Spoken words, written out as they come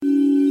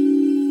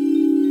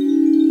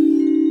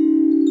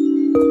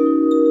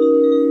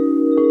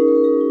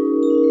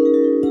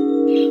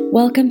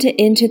Welcome to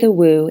Into the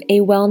Woo, a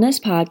wellness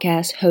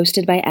podcast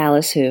hosted by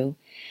Alice Hu.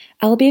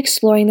 I'll be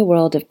exploring the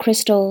world of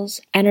crystals,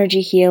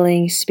 energy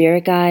healing,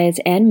 spirit guides,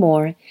 and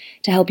more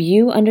to help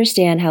you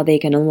understand how they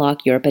can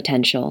unlock your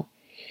potential.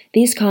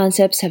 These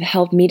concepts have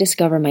helped me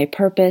discover my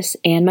purpose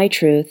and my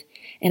truth,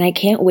 and I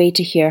can't wait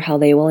to hear how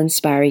they will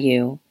inspire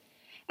you.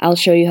 I'll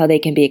show you how they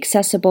can be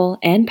accessible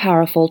and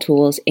powerful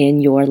tools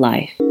in your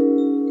life.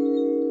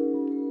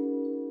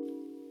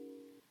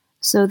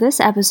 So this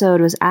episode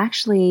was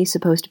actually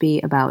supposed to be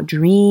about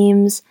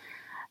dreams,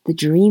 the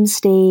dream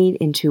state,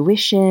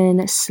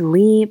 intuition,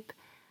 sleep,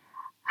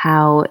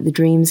 how the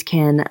dreams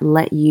can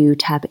let you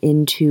tap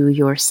into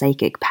your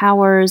psychic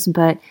powers.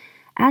 But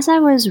as I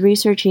was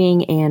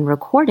researching and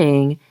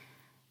recording,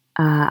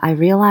 I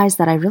realized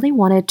that I really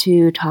wanted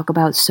to talk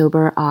about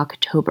Sober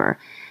October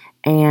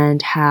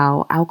and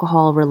how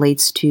alcohol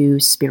relates to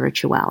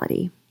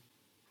spirituality.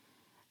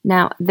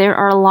 Now, there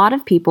are a lot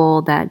of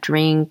people that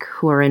drink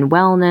who are in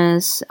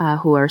wellness,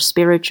 who are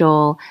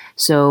spiritual.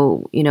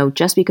 So,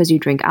 just because you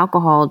drink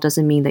alcohol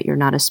doesn't mean that you're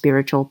not a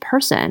spiritual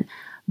person.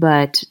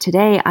 But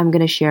today I'm going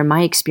to share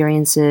my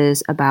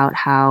experiences about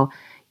how,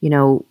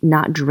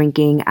 not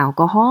drinking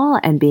alcohol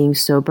and being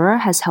sober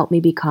has helped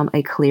me become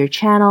a clear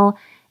channel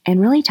and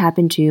really tap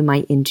into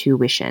my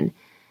intuition.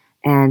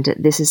 And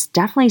this is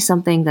definitely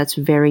something that's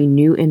very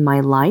new in my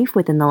life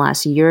within the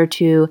last year or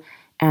two,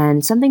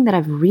 and something that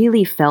I've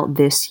really felt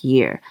this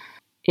year.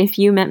 If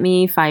you met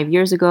me 5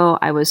 years ago,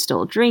 I was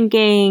still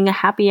drinking,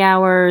 happy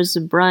hours,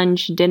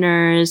 brunch,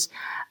 dinners,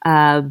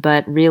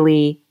 but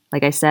really,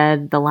 like I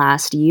said, the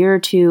last year or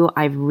two,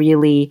 I've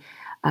really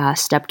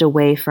stepped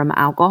away from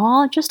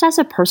alcohol just as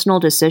a personal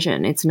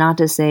decision. It's not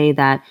to say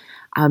that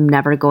I'm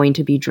never going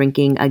to be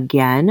drinking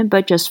again,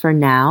 but just for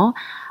now,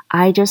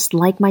 I just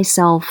like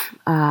myself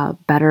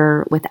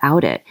better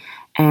without it.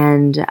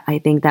 And I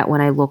think that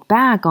when I look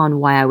back on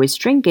why I was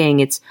drinking,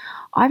 it's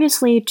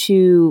obviously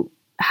to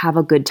have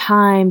a good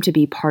time, to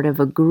be part of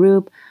a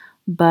group,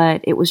 but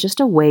it was just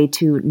a way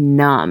to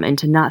numb and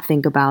to not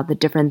think about the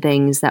different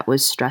things that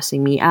was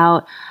stressing me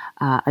out,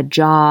 a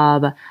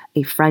job,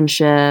 a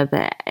friendship,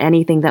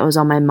 anything that was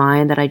on my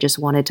mind that I just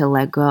wanted to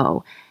let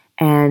go.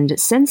 And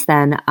since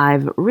then,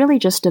 I've really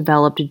just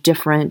developed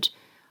different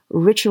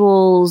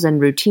rituals and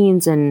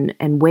routines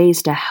and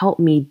ways to help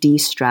me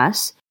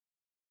de-stress.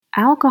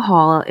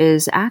 Alcohol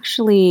is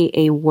actually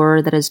a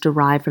word that is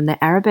derived from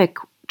the Arabic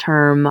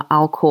term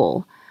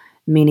alcohol,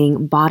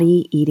 meaning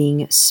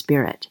body-eating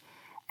spirit.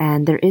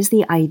 And there is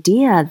the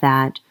idea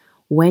that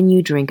when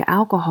you drink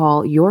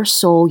alcohol, your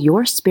soul,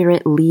 your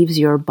spirit leaves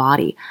your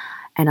body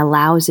and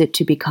allows it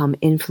to become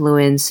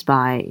influenced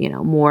by,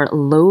 more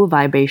low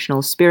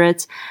vibrational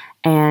spirits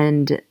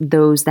and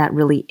those that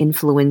really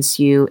influence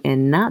you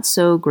in not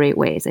so great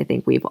ways. I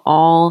think we've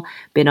all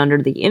been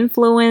under the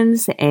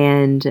influence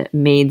and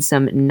made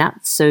some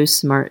not so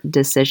smart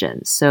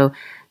decisions. So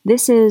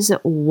this is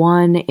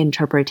one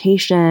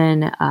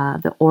interpretation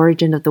of the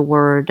origin of the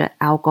word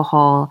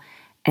alcohol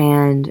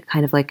and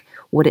kind of like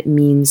what it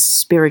means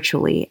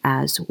spiritually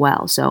as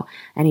well. So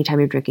anytime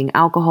you're drinking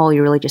alcohol,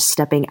 you're really just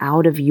stepping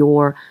out of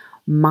your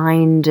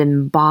mind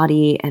and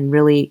body and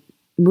really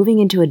moving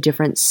into a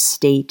different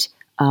state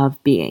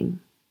of being.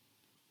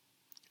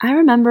 I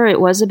remember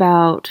it was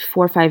about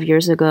 4 or 5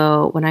 years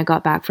ago when I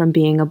got back from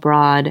being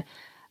abroad.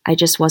 I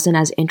just wasn't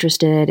as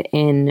interested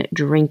in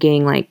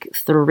drinking like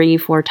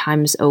 3-4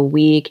 times a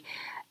week.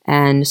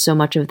 And so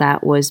much of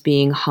that was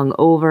being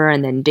hungover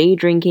and then day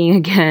drinking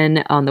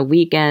again on the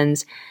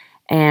weekends.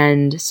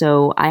 And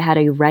so I had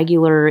a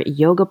regular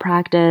yoga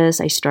practice.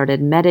 I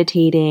started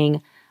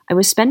meditating. I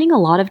was spending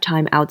a lot of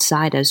time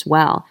outside as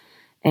well.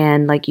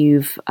 And like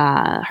you've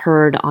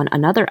heard on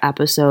another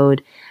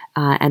episode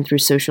and through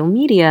social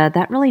media,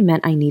 that really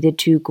meant I needed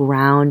to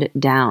ground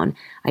down.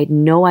 I had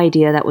no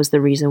idea that was the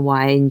reason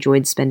why I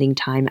enjoyed spending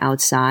time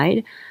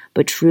outside,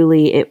 but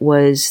truly it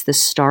was the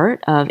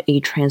start of a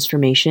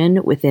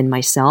transformation within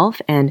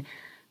myself and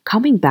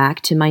coming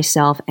back to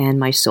myself and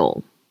my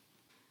soul.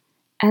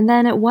 And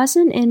then it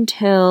wasn't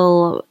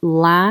until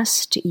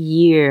last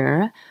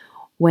year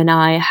when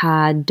I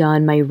had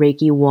done my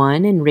Reiki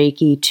 1 and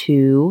Reiki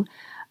 2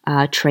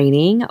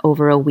 training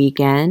over a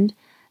weekend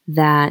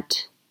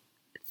that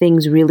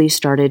things really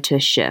started to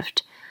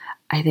shift.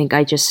 I think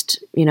I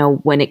just,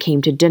 when it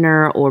came to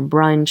dinner or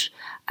brunch,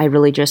 I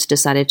really just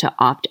decided to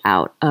opt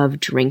out of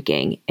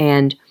drinking.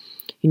 And,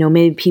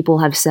 maybe people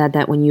have said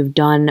that when you've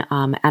done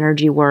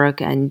energy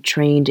work and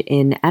trained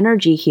in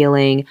energy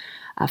healing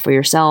for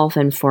yourself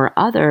and for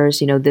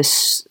others,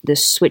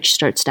 this switch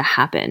starts to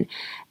happen.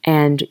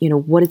 And,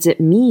 what does it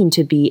mean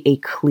to be a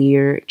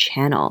clear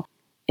channel?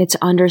 It's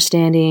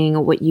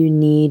understanding what you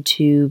need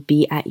to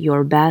be at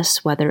your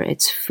best, whether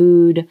it's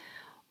food,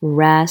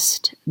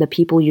 rest, the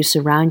people you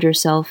surround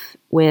yourself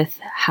with,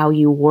 how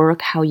you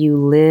work, how you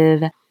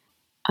live,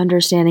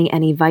 understanding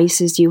any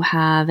vices you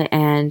have,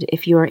 and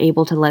if you are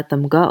able to let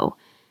them go.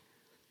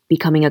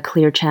 Becoming a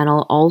clear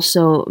channel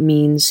also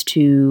means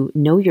to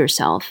know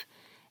yourself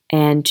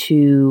and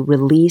to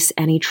release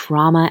any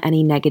trauma,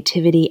 any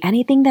negativity,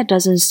 anything that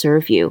doesn't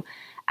serve you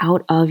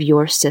out of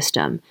your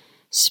system,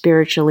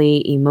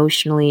 spiritually,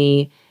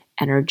 emotionally,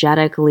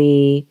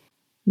 energetically,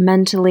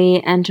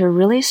 mentally, and to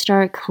really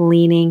start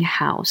cleaning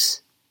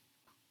house.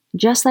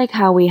 Just like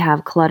how we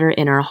have clutter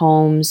in our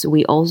homes,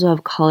 we also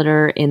have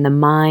clutter in the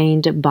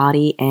mind,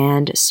 body,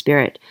 and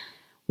spirit.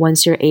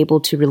 Once you're able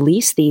to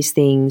release these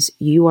things,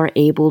 you are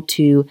able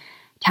to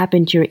tap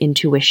into your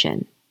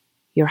intuition,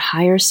 your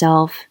higher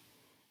self,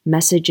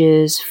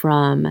 messages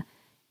from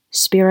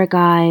spirit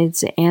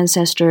guides,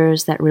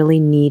 ancestors that really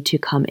need to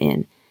come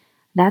in.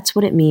 That's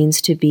what it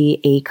means to be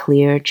a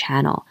clear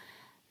channel,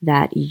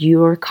 that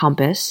your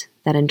compass,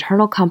 that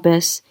internal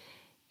compass,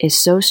 is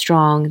so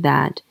strong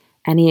that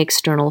any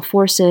external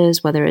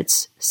forces, whether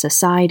it's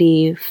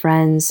society,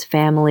 friends,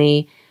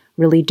 family,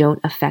 really don't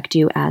affect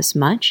you as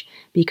much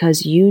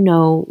because you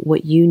know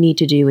what you need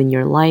to do in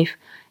your life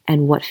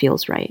and what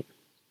feels right.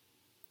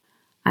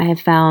 I have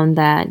found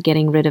that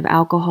getting rid of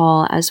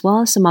alcohol, as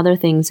well as some other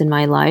things in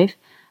my life,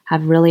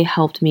 have really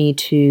helped me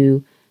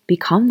to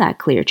become that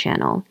clear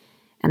channel.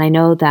 And I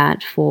know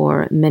that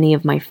for many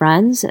of my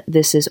friends,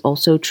 this is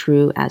also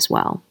true as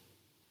well.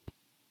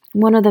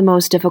 One of the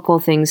most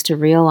difficult things to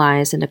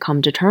realize and to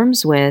come to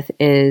terms with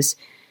is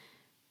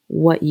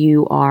what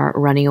you are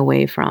running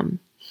away from.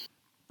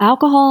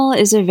 Alcohol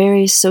is a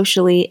very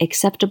socially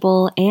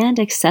acceptable and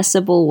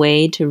accessible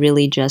way to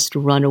really just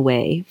run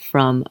away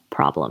from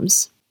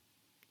problems.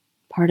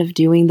 Part of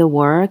doing the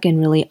work and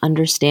really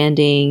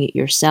understanding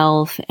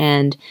yourself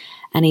and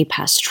any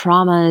past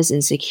traumas,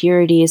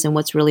 insecurities, and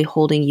what's really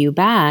holding you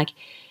back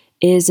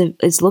is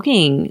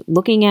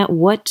looking at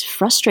what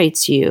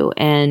frustrates you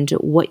and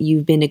what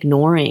you've been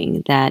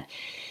ignoring that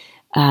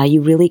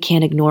you really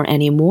can't ignore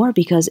anymore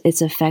because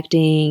it's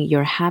affecting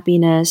your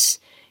happiness,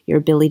 your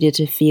ability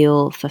to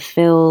feel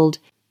fulfilled.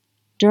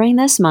 During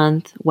this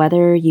month,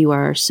 whether you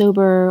are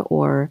sober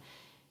or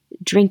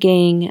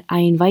drinking, I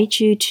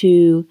invite you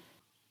to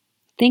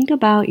think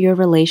about your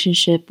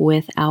relationship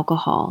with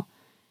alcohol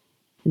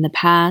in the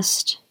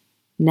past,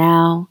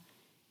 now,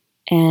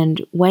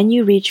 and when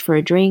you reach for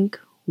a drink,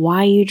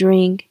 why you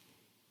drink,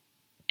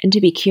 and to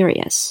be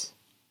curious.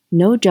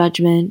 No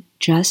judgment,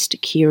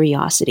 just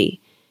curiosity.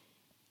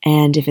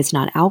 And if it's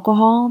not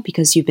alcohol,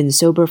 because you've been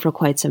sober for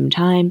quite some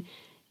time,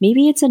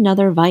 maybe it's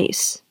another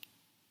vice.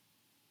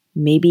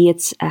 Maybe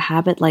it's a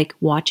habit like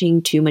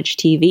watching too much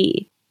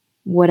TV.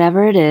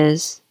 Whatever it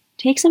is,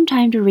 take some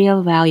time to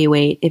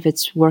reevaluate if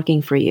it's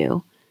working for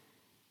you,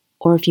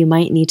 or if you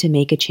might need to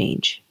make a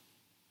change.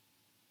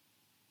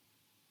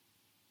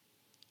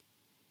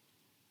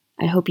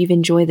 I hope you've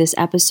enjoyed this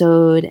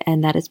episode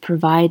and that it's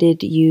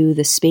provided you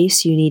the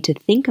space you need to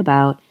think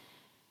about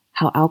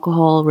how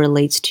alcohol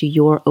relates to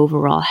your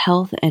overall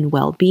health and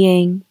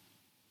well-being.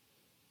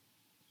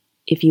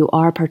 If you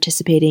are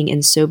participating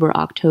in Sober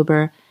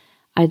October,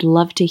 I'd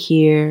love to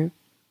hear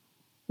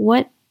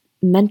what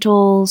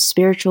mental,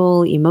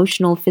 spiritual,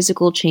 emotional,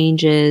 physical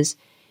changes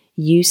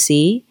you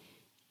see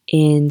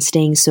in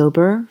staying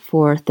sober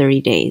for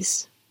 30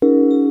 days.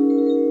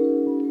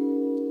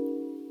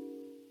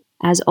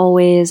 As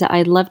always,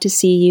 I'd love to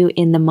see you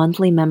in the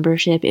monthly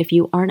membership. If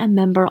you aren't a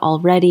member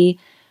already,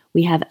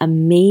 we have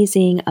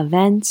amazing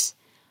events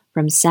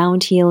from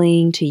sound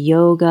healing to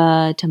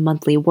yoga to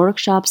monthly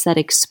workshops that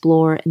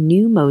explore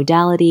new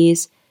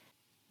modalities.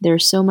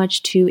 There's so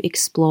much to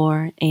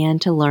explore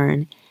and to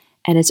learn,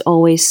 and it's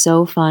always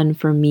so fun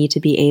for me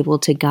to be able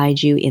to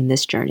guide you in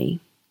this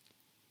journey.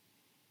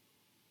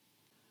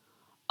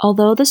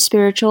 Although the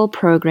spiritual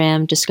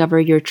program Discover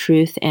Your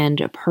Truth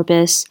and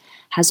Purpose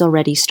has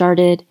already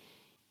started,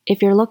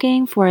 if you're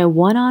looking for a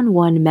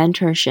one-on-one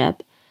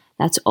mentorship,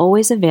 that's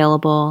always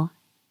available,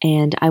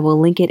 and I will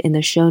link it in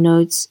the show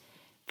notes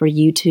for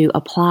you to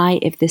apply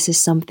if this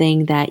is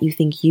something that you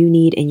think you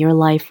need in your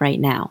life right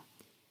now.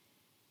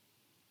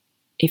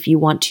 If you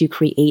want to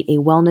create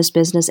a wellness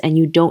business and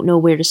you don't know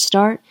where to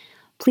start,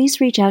 please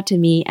reach out to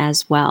me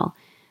as well.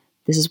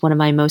 This is one of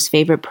my most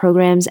favorite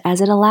programs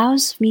as it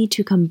allows me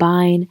to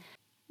combine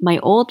my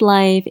old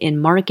life in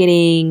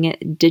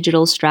marketing,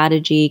 digital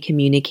strategy,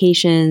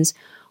 communications,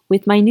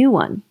 with my new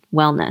one,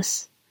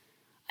 wellness.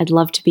 I'd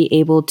love to be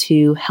able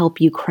to help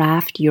you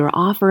craft your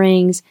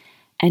offerings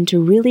and to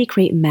really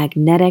create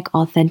magnetic,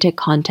 authentic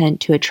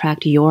content to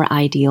attract your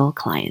ideal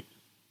client.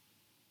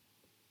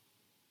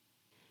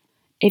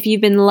 If you've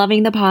been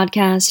loving the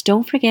podcast,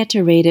 don't forget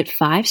to rate it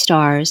 5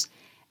 stars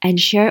and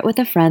share it with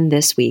a friend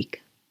this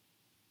week.